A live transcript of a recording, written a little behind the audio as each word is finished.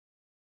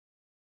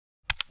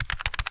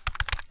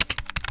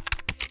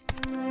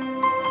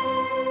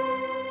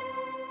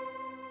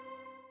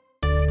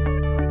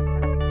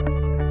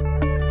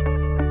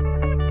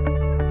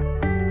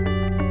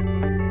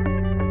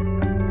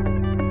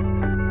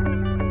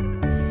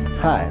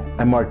Hi,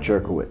 I'm Mark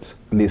Jurkowitz.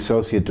 I'm the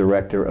Associate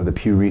Director of the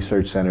Pew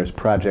Research Center's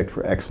Project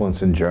for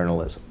Excellence in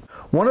Journalism.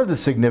 One of the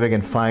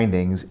significant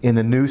findings in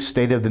the new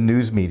State of the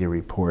News Media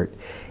report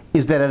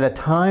is that at a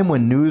time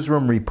when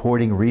newsroom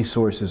reporting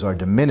resources are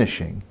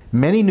diminishing,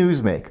 many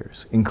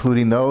newsmakers,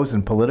 including those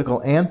in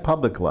political and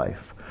public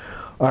life,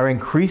 are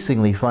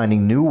increasingly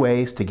finding new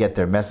ways to get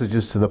their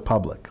messages to the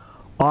public,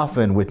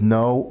 often with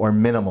no or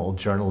minimal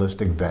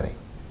journalistic vetting.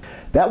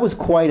 That was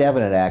quite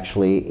evident,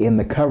 actually, in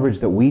the coverage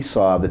that we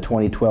saw of the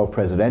 2012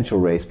 presidential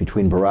race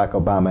between Barack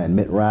Obama and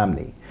Mitt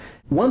Romney.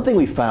 One thing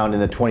we found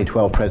in the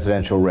 2012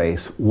 presidential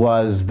race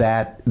was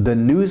that the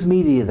news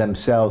media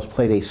themselves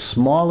played a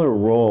smaller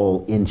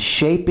role in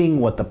shaping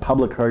what the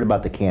public heard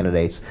about the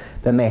candidates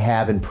than they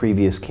have in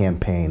previous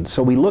campaigns.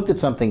 So we looked at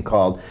something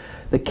called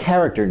the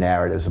character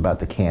narratives about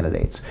the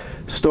candidates.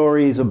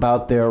 Stories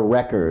about their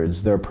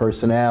records, their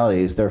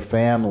personalities, their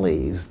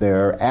families,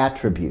 their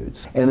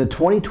attributes. And in the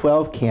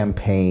 2012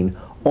 campaign,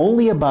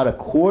 only about a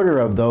quarter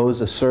of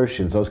those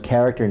assertions, those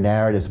character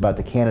narratives about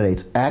the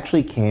candidates,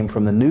 actually came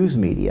from the news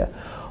media,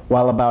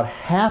 while about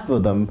half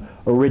of them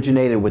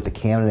originated with the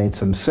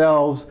candidates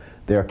themselves,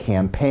 their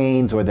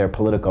campaigns, or their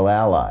political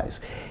allies.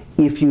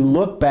 If you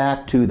look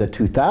back to the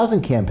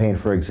 2000 campaign,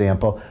 for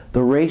example,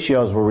 the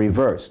ratios were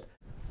reversed.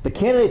 The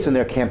candidates in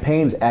their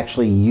campaigns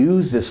actually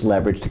used this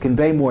leverage to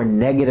convey more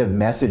negative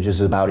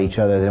messages about each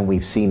other than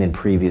we've seen in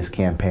previous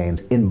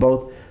campaigns. In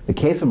both the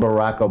case of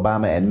Barack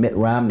Obama and Mitt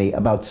Romney,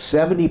 about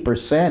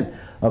 70%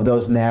 of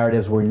those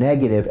narratives were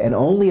negative and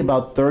only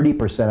about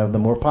 30% of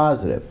them were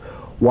positive.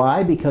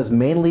 Why? Because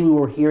mainly we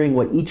were hearing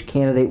what each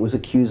candidate was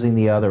accusing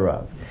the other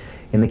of.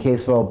 In the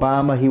case of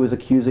Obama, he was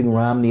accusing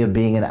Romney of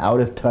being an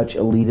out-of-touch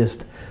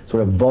elitist,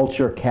 sort of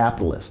vulture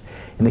capitalist.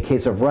 In the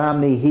case of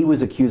Romney, he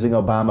was accusing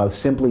Obama of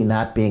simply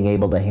not being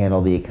able to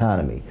handle the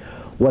economy.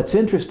 What's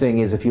interesting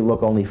is if you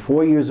look only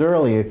 4 years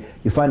earlier,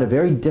 you find a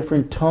very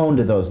different tone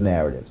to those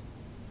narratives.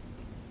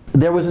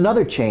 There was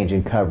another change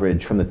in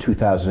coverage from the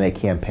 2008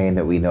 campaign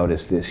that we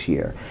noticed this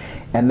year,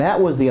 and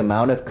that was the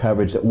amount of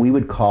coverage that we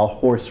would call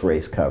horse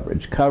race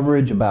coverage.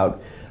 Coverage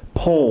about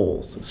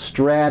polls,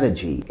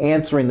 strategy,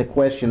 answering the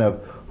question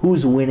of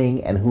who's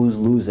winning and who's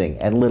losing,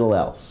 and little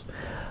else.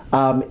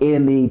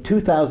 In the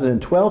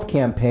 2012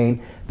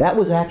 campaign, that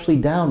was actually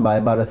down by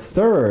about a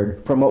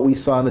third from what we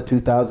saw in the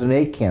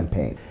 2008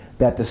 campaign.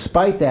 That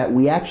despite that,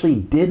 we actually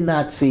did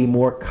not see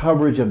more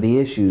coverage of the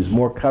issues,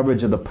 more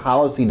coverage of the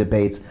policy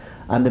debates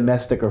on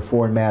domestic or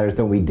foreign matters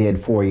than we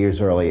did 4 years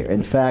earlier.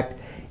 In fact,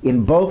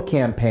 in both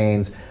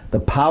campaigns, the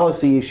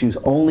policy issues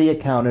only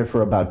accounted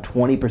for about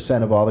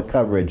 20% of all the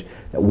coverage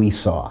that we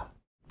saw.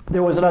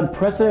 There was an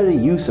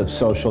unprecedented use of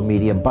social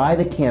media by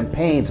the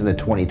campaigns in the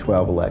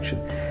 2012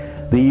 election.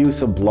 The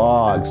use of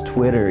blogs,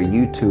 Twitter,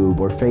 YouTube,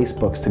 or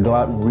Facebooks to go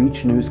out and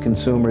reach news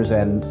consumers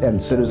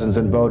and citizens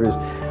and voters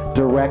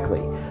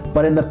directly.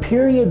 But in the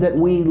period that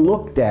we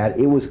looked at,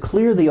 it was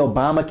clear the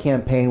Obama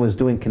campaign was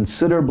doing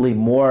considerably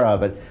more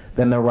of it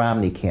than the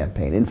Romney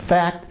campaign. In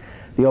fact,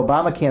 the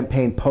Obama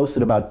campaign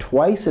posted about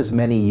twice as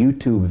many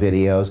YouTube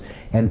videos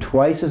and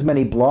twice as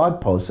many blog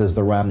posts as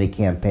the Romney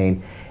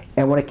campaign.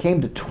 And when it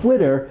came to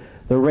Twitter,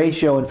 the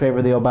ratio in favor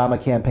of the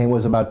Obama campaign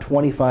was about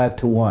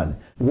 25-1.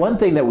 One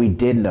thing that we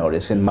did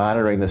notice in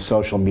monitoring the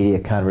social media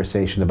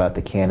conversation about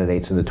the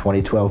candidates in the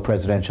 2012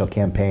 presidential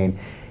campaign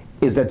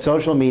is that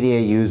social media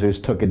users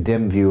took a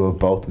dim view of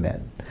both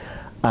men.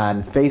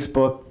 On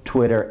Facebook,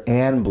 Twitter,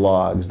 and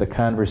blogs, the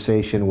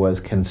conversation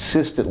was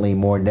consistently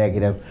more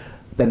negative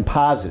than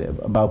positive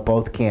about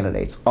both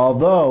candidates,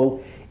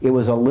 although it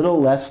was a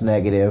little less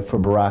negative for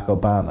Barack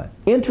Obama.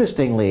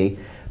 Interestingly,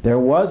 there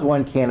was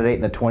one candidate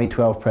in the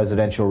 2012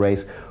 presidential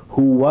race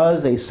who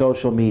was a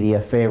social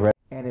media favorite,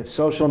 and if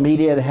social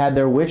media had had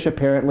their wish,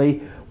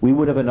 apparently, we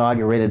would have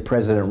inaugurated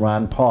President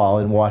Ron Paul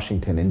in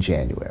Washington in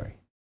January.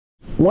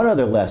 One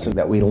other lesson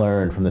that we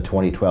learned from the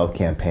 2012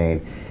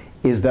 campaign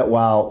is that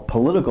while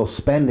political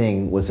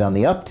spending was on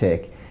the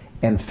uptick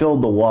and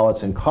filled the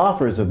wallets and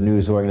coffers of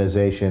news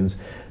organizations,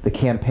 the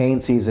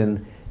campaign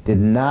season did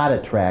not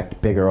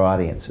attract bigger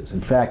audiences.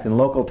 In fact, in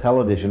local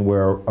television,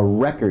 where a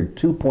record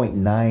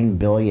 $2.9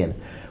 billion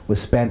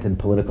was spent in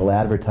political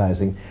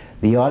advertising,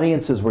 the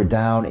audiences were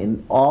down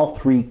in all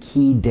three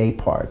key day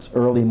parts: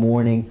 early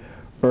morning,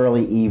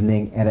 early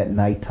evening, and at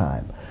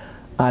nighttime.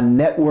 On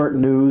network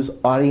news,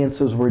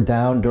 audiences were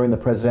down during the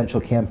presidential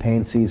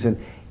campaign season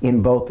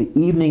in both the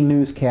evening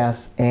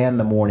newscasts and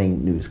the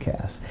morning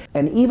newscasts.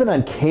 And even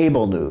on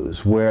cable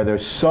news, where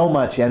there's so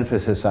much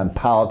emphasis on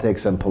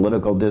politics and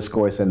political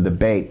discourse and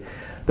debate,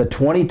 the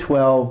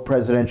 2012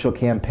 presidential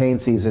campaign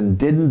season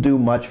didn't do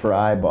much for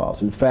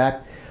eyeballs. In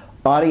fact,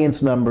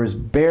 audience numbers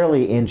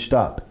barely inched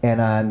up,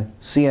 and on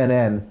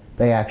CNN,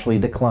 they actually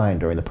declined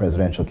during the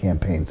presidential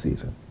campaign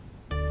season.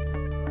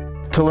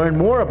 To learn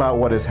more about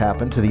what has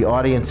happened to the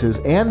audiences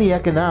and the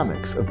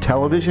economics of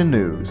television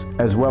news,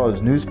 as well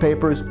as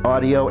newspapers,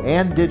 audio,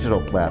 and digital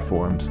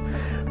platforms,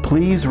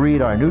 please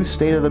read our new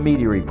State of the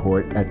Media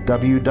report at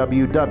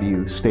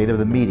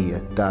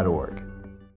www.stateofthemedia.org.